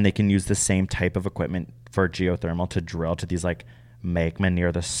realizing they can use the same type of equipment for geothermal to drill to these like magma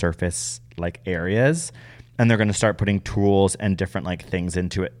near the surface like areas, and they're going to start putting tools and different like things in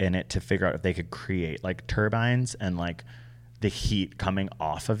it to figure out if they could create like turbines, and like the heat coming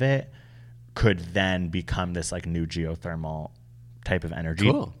off of it could then become this like new geothermal type of energy.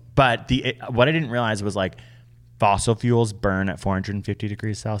 Cool. But what I didn't realize was like fossil fuels burn at 450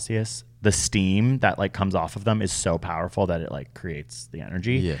 degrees Celsius. The steam that like comes off of them is so powerful that it like creates the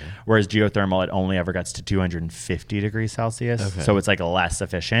energy. Yeah. Whereas geothermal, it only ever gets to 250 degrees Celsius. Okay. So it's like less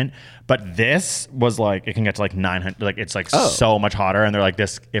efficient. But this was like, it can get to like 900, like it's like so much hotter. And they're like,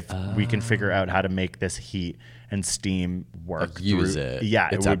 if we can figure out how to make this heat and steam work. Like use it. Yeah,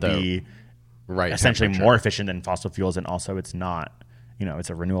 it would be essentially more efficient than fossil fuels. And also it's not, it's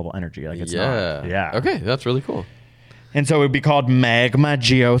a renewable energy. Like it's not. Yeah. Okay. That's really cool. And so it would be called magma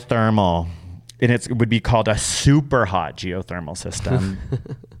geothermal. And it would be called a super hot geothermal system.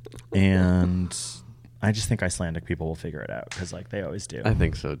 And I just think Icelandic people will figure it out because like they always do. I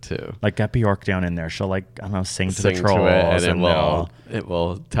think so too. Like get Bjork down in there. She'll like, I don't know, sing to the trolls. And it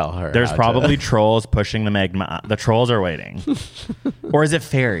will tell her. There's probably trolls pushing the magma. The trolls are waiting. Or is it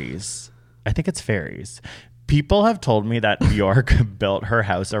fairies? I think it's fairies. People have told me that Bjork built her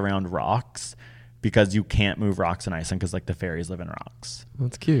house around rocks because you can't move rocks in Iceland because like the fairies live in rocks.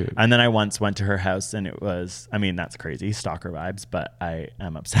 That's cute. And then I once went to her house and it was, I mean, that's crazy, stalker vibes, but I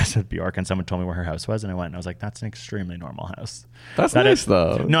am obsessed with Bjork, and someone told me where her house was, and I went and I was like, that's an extremely normal house. That's nice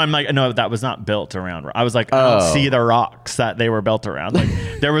though. No, I'm like, no, that was not built around. I was like, I don't see the rocks that they were built around. Like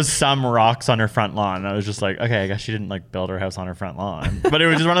there was some rocks on her front lawn. And I was just like, okay, I guess she didn't like build her house on her front lawn. But it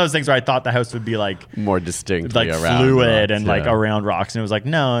was just one of those things where I thought the house would be like more distinct, like fluid rocks, and like around rocks. And it was like,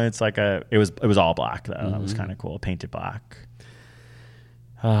 no, it's like it was all black though. That was kind of cool. Painted black.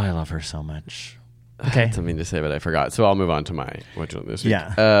 Oh, I love her so much. Okay. I had something to say, but I forgot. So I'll move on to my which one this week.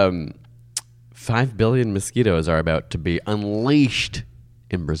 Yeah. 5 billion mosquitoes are about to be unleashed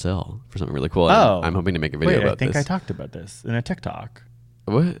in Brazil for something really cool. I'm hoping to make a video about this. I think I talked about this in a TikTok.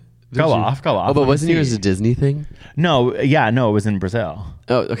 What? Go off. Oh, but wasn't yours a Disney thing? No, it was in Brazil.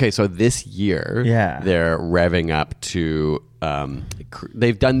 Oh, okay. So this year, they're revving up to.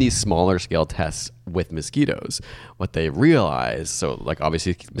 They've done these smaller scale tests with mosquitoes. What they realize, so like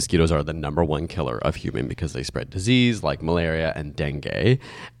obviously mosquitoes are the number one killer of human because they spread disease like malaria and dengue.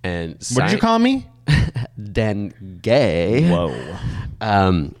 And what did you call me? Dengue.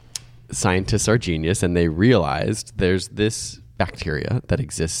 Whoa. Scientists are genius, and they realized there's this bacteria that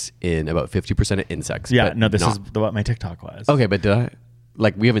exists in about 50% of insects. Yeah, no, this is what my TikTok was. Okay, but did I?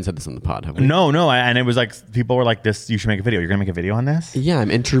 Like, we haven't said this on the pod, have we? No. And it was like, people were like, "This, you should make a video. You're going to make a video on this?" Yeah,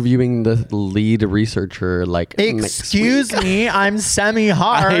 I'm interviewing the lead researcher, like, excuse me, I'm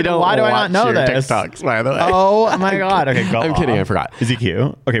semi-hard. Why do I not know this? TikToks, by the way. Oh, my God. Okay, go I'm kidding, I forgot. Is he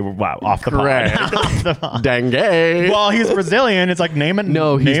cute? Okay, wow, off the pod. Off the pod. Dengue. Well, he's Brazilian. It's like, name it.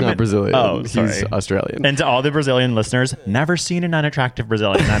 No, he's not Brazilian. Oh, sorry. He's Australian. And to all the Brazilian listeners, never seen an unattractive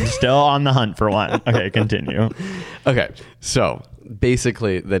Brazilian. I'm still on the hunt for one. Okay, continue. Okay, so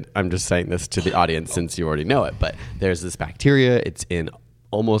basically, that I'm just saying this to the audience since you already know it, but there's this bacteria. It's in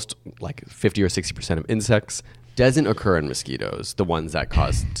almost like 50 or 60% of insects. doesn't occur in mosquitoes, the ones that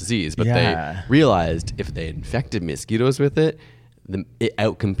cause disease. But they realized if they infected mosquitoes with it, it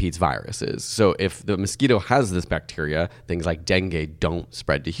outcompetes viruses. So if the mosquito has this bacteria, things like dengue don't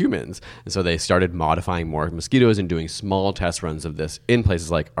spread to humans. And so they started modifying more mosquitoes and doing small test runs of this in places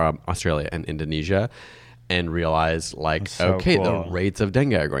like Australia and Indonesia, and realized the rates of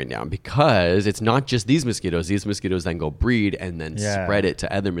dengue are going down because it's not just these mosquitoes. These mosquitoes then go breed and then spread it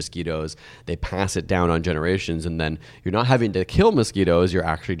to other mosquitoes. They pass it down on generations, and then you're not having to kill mosquitoes. You're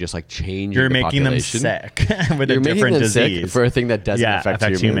actually just like changing. You're the making population. them sick with a different disease for a thing that doesn't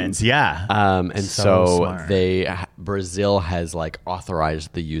affect humans. Yeah. And so Brazil has like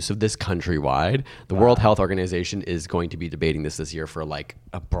authorized the use of this countrywide. The World Health Organization is going to be debating this year for like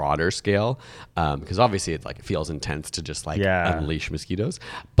a broader scale, because obviously it feels intense to just unleash mosquitoes.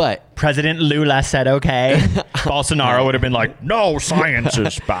 But President Lula said okay. Bolsonaro would have been like, no, science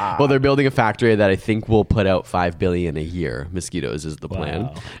is bad. Well, they're building a factory that I think will put out 5 billion a year. Mosquitoes is the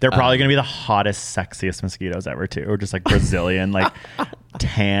plan. They're probably going to be the hottest, sexiest mosquitoes ever too, or just like Brazilian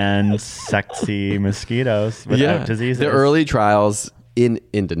tan, sexy mosquitoes without diseases. The early trials in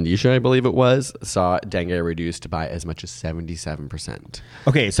Indonesia, I believe it was, saw dengue reduced by as much as 77%.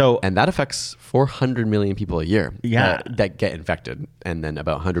 Okay, and that affects 400 million people a year. Yeah, that get infected, and then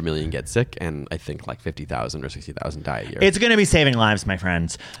about 100 million get sick, and I think 50,000 or 60,000 die a year. It's going to be saving lives, my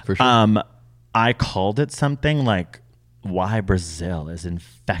friends. For sure. I called it something like why Brazil is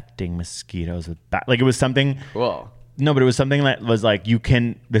infecting mosquitoes with it was something. Cool. No, but it was something that was like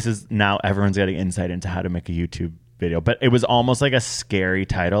this is now everyone's getting insight into how to make a YouTube video, but it was almost like a scary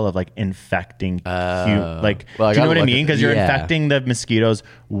title of infecting do you know what I mean? Because you're infecting the mosquitoes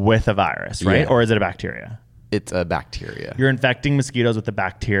with a virus, right? Or is it a bacteria? It's a bacteria. You're infecting mosquitoes with the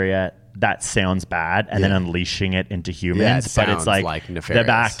bacteria. That sounds bad, and then unleashing it into humans. But it's like the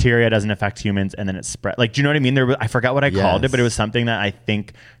bacteria doesn't affect humans, and then it spread. Do you know what I mean? I forgot what I called it, but it was something that I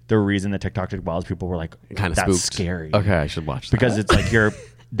think the reason that TikTok did well is people were like, kind of that's spooked. Scary. Okay, I should watch that. Because it's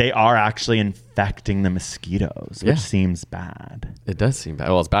they are actually infecting the mosquitoes, which seems bad. It does seem bad.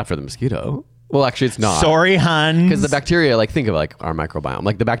 Well, it's bad for the mosquito. Well, actually, it's not. Sorry, hun. Because the bacteria, think of our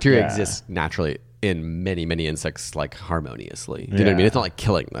microbiome. The bacteria exists naturally in many, many insects, harmoniously. Do you know what I mean? It's not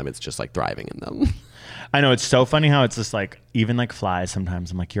killing them. It's just thriving in them. I know. It's so funny how it's just even flies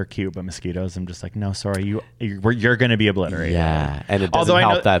sometimes. I'm like, you're cute, but mosquitoes, I'm just no, sorry. You're going to be obliterated. Yeah. And it doesn't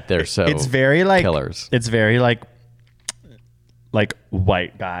help that they're so it's very killers. It's very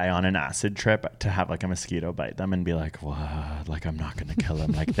white guy on an acid trip to have a mosquito bite them and be like, what? I'm not going to kill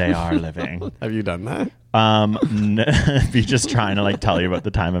them. They are living. Have you done that? Be just trying to tell you about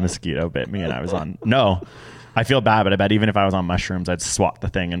the time a mosquito bit me and I was on. No, I feel bad, but I bet even if I was on mushrooms, I'd swat the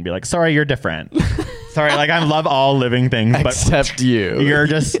thing and be like, sorry, you're different. Sorry, I love all living things, but except you.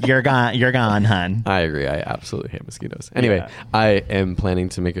 You're gone, hun. I agree. I absolutely hate mosquitoes. Anyway, I am planning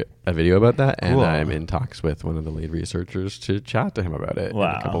to make a video about that, and I'm in talks with one of the lead researchers to chat to him about it in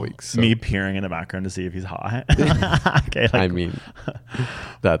a couple weeks. So. Me peering in the background to see if he's hot. Okay, I mean,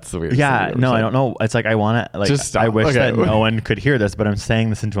 that's the weirdest thing. No, I don't know. It's I want to just stop. I wish that no one could hear this, but I'm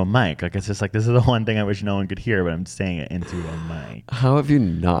saying this into a mic. It's just this is the one thing I wish no one could hear, but I'm saying it into a mic. How have you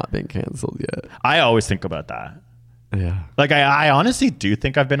not been canceled yet? I always think about that. Yeah. I honestly do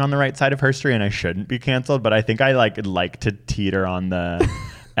think I've been on the right side of history and I shouldn't be canceled, but I think I like to teeter on the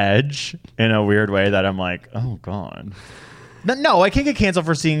edge in a weird way that I'm oh God. No, I can't get canceled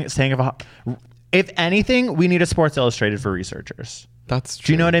for saying if anything, we need a Sports Illustrated for researchers. That's true.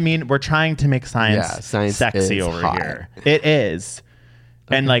 Do you know what I mean? We're trying to make science sexy over hot. here. It is.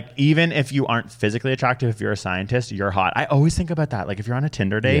 Okay. And even if you aren't physically attractive, if you're a scientist, you're hot. I always think about that. If you're on a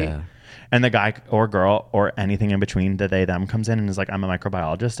Tinder date and the guy or girl or anything in between, the they, them comes in and is I'm a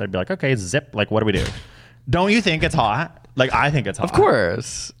microbiologist, I'd be like, okay, zip. What do we do? Don't you think it's hot? I think it's hot. Of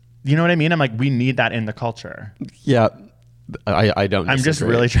course. You know what I mean? I'm we need that in the culture. Yeah. I don't disagree. I'm just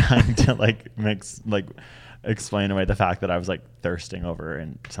really trying to explain away the fact that I was thirsting over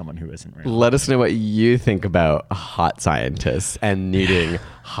in someone who isn't real. Let us know what you think about hot scientists and needing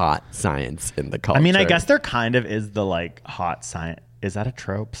hot science in the culture. I mean, I guess there kind of is the hot science. Is that a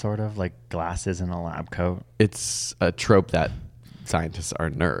trope, sort of glasses in a lab coat? It's a trope that scientists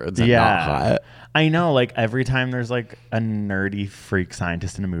are nerds and not hot. I know. Every time there's a nerdy freak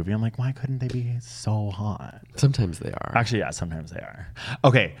scientist in a movie, I'm why couldn't they be so hot? Sometimes they are. Actually, yeah, sometimes they are.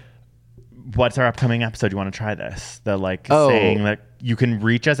 Okay. What's our upcoming episode? You want to try this? The saying that you can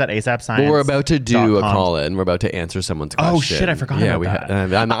reach us at ASAP Science. Well, we're about to do a call in. We're about to answer someone's question. Oh shit! I forgot about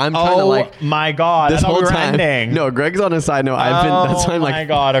that. I'm trying to Oh my god! This whole time. Ending. No, Greg's on a side note. That's why I'm oh my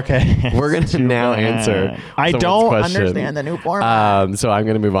god! Okay. We're gonna now answer. I don't question. understand the new format. So I'm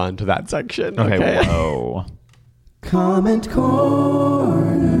gonna move on to that section. Okay. Whoa. Comment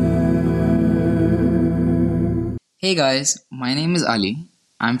Corner. Hey guys, my name is Ali.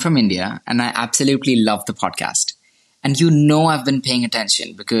 I'm from India and I absolutely love the podcast. And you know I've been paying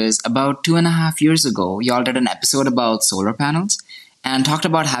attention because about 2.5 years ago, y'all did an episode about solar panels and talked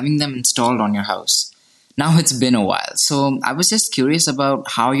about having them installed on your house. Now it's been a while, so I was just curious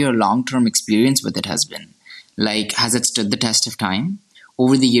about how your long-term experience with it has been. Like, has it stood the test of time?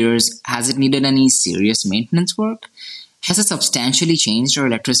 Over the years, has it needed any serious maintenance work? Has it substantially changed your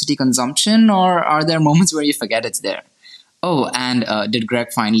electricity consumption, or are there moments where you forget it's there? Oh, and did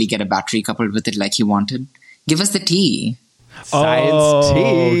Greg finally get a battery coupled with it like he wanted? Give us the tea. Science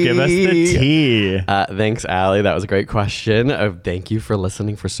tea. Give us the tea. Thanks, Allie. That was a great question. Thank you for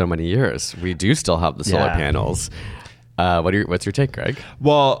listening for so many years. We do still have the solar panels. What's your take, Greg?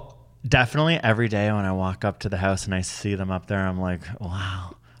 Well, definitely every day when I walk up to the house and I see them up there, I'm like,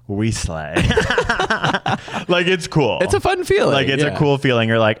 wow, we slay. Like, it's cool. It's a fun feeling. Like, it's a cool feeling.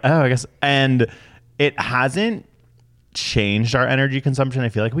 You're like, oh, I guess. And it hasn't changed our energy consumption. I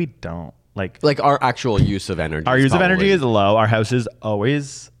feel like we don't. Like our actual use of energy. Our use of energy is low. Our house is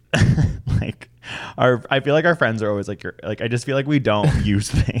always like I feel like our friends are always like I just feel like we don't use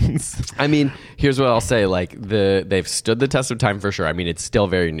things. I mean, here's what I'll say. Like they've stood the test of time for sure. I mean, it's still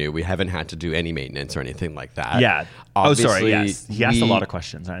very new. We haven't had to do any maintenance or anything like that. Yeah. Obviously, Yes. He asked a lot of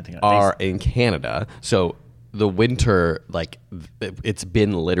questions. I think are in Canada, so the winter, like, it's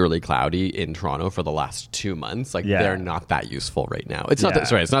been literally cloudy in Toronto for the last 2 months. Like, they're not that useful right now. It's not that,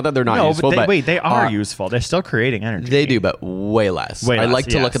 sorry, it's not that they're not useful. But they are useful. They're still creating energy. They do, but way less. I like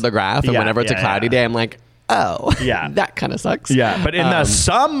to look at the graph, and whenever it's a cloudy day, I'm like, oh, that kind of sucks. Yeah, but in the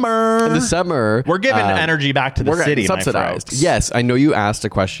summer, we're giving energy back to the city, subsidized. My folks. Yes, I know you asked a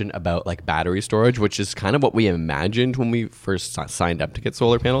question about like battery storage, which is kind of what we imagined when we first signed up to get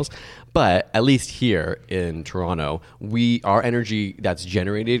solar panels. But at least here in Toronto, our energy that's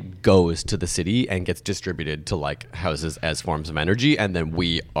generated goes to the city and gets distributed to like houses as forms of energy, and then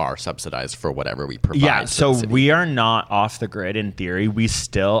we are subsidized for whatever we provide. Yeah, so we are not off the grid in theory. We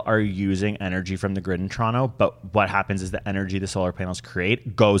still are using energy from the grid in Toronto, but what happens is the energy the solar panels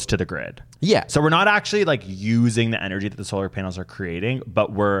create goes to the grid. Yeah. So we're not actually like using the energy that the solar panels are creating,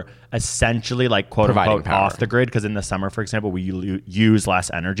 but we're essentially like quote unquote off the grid, because in the summer, for example, we use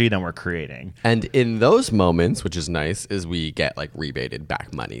less energy than we're creating. And in those moments, which is nice, is we get like rebated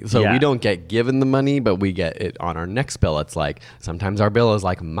back money. So we don't get given the money, but we get it on our next bill. It's like sometimes our bill is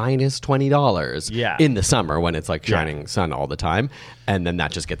like minus $20 in the summer when it's like shining sun all the time. And then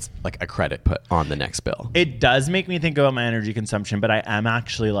that just gets like a credit put on the next bill. It does make me think about my energy consumption, but I am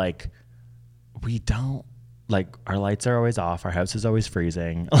actually like, we don't, like, our lights are always off. Our house is always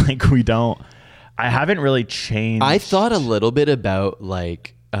freezing. Like, I haven't really changed. I thought a little bit about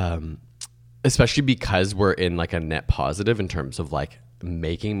like, especially because we're in like a net positive in terms of like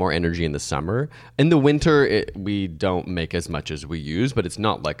making more energy in the summer. In the winter, we don't make as much as we use, but it's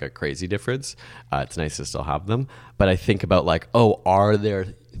not like a crazy difference. It's nice to still have them. But I think about like, are there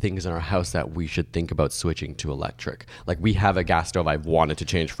things in our house that we should think about switching to electric? Like, we have a gas stove I've wanted to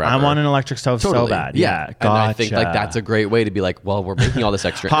change forever. I want an electric stove so bad. Yeah. Gotcha. And I think like that's a great way to be like, well, we're making all this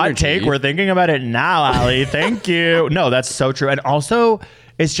extra Hot energy. take, we're thinking about it now, Ali. Thank you. No, that's so true. And also,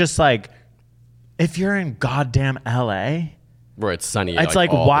 it's just like, if you're in goddamn LA, where it's sunny, it's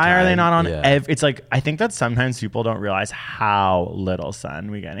like why are they not on? It's like, I think that sometimes people don't realize how little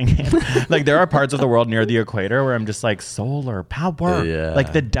sun we're getting. Like, there are parts of the world near the equator where I'm just like, solar power.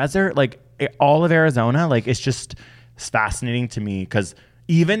 Like the desert, like all of Arizona, like it's just fascinating to me, because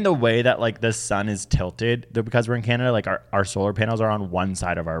even the way that like the sun is tilted, because we're in Canada, like our solar panels are on one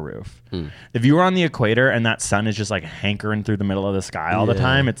side of our roof. If you were on the equator and that sun is just like hankering through the middle of the sky all the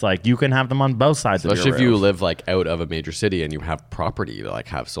time, it's like you can have them on both sides of your roof. Especially if you live like out of a major city and you have property to like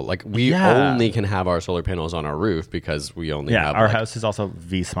have like we only can have our solar panels on our roof because we only have our house is also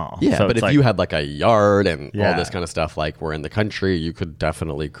small. Yeah, so but if you had like a yard and all this kind of stuff, like we're in the country, you could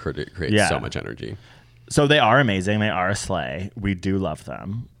definitely create so much energy. So they are amazing. They are a sleigh. We do love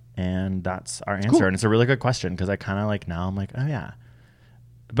them. And that's our answer. Cool. And it's a really good question, because I kind of like, now I'm like, oh yeah.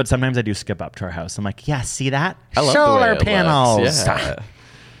 But sometimes I do skip up to our house. I'm like, yeah, see that? I love solar the way panels. Yeah.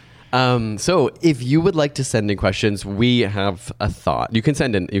 So if you would like to send in questions, we have a thought. You can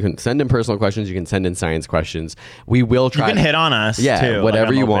send in personal questions. You can send in science questions. We will try. You can hit on us too.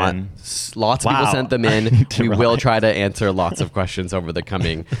 Whatever you want. Lots of people sent them in. We will try to answer lots of questions over the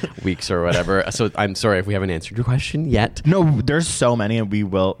coming weeks or whatever. So I'm sorry if we haven't answered your question yet. No, there's so many, and we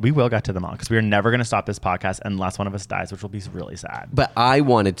will get to them all, because we are never going to stop this podcast unless one of us dies, which will be really sad. But I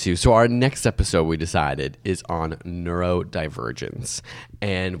wanted to. So our next episode, we decided, is on neurodivergence,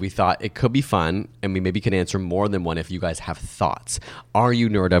 and we thought thought it could be fun, and we maybe can answer more than one if you guys have thoughts. Are you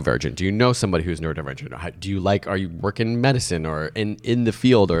neurodivergent? Do you know somebody who's neurodivergent? Are you work in medicine or in the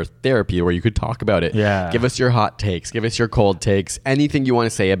field or therapy where you could talk about it? Yeah. Give us your hot takes. Give us your cold takes. Anything you want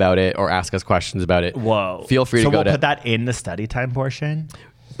to say about it or ask us questions about it. Whoa. Feel free to go So to... we'll put that in the study time portion?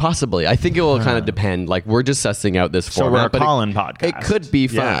 Possibly. I think it will kind of depend. Like, we're just sussing out this format. So we're a call-in podcast. It could be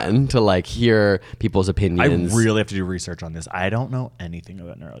fun to like hear people's opinions. I really have to do research on this. I don't know anything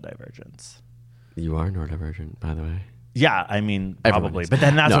about neurodivergence. You are neurodivergent, by the way. Yeah, I mean, Everyone probably. is. But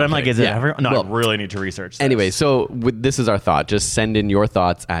then that's No, what I'm okay. like, is it Yeah. everyone? No, Well, I really need to research this. Anyway, so this is our thought. Just send in your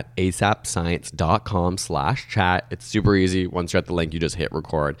thoughts at asapscience.com/chat. It's super easy. Once you're at the link, you just hit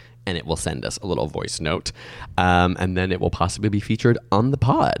record and it will send us a little voice note. And then it will possibly be featured on the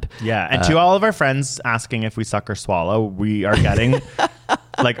pod. Yeah, and to all of our friends asking if we suck or swallow, we are getting...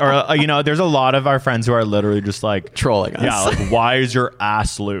 there's a lot of our friends who are literally just like... trolling us. Yeah, like, why is your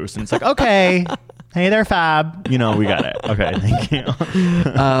ass loose? And it's like, okay... Hey there, Fab. We got it. Okay, thank you.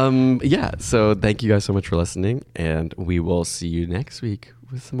 So thank you guys so much for listening, and we will see you next week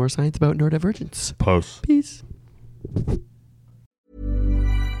with some more science about neurodivergence. Peace.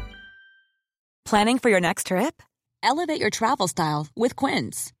 Planning for your next trip? Elevate your travel style with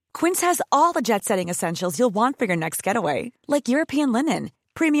Quince. Quince has all the jet-setting essentials you'll want for your next getaway, like European linen,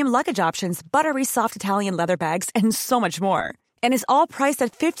 premium luggage options, buttery soft Italian leather bags, and so much more. And is all priced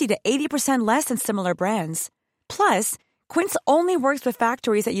at 50 to 80% less than similar brands. Plus, Quince only works with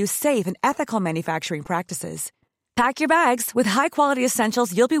factories that use safe and ethical manufacturing practices. Pack your bags with high-quality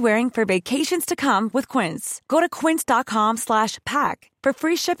essentials you'll be wearing for vacations to come with Quince. Go to quince.com/pack for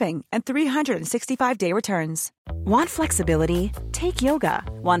free shipping and 365-day returns. Want flexibility? Take yoga.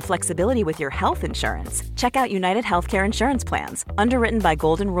 Want flexibility with your health insurance? Check out United Healthcare Insurance Plans. Underwritten by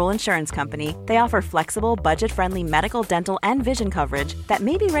Golden Rule Insurance Company, they offer flexible, budget-friendly medical, dental, and vision coverage that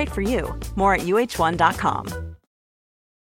may be right for you. More at uh1.com.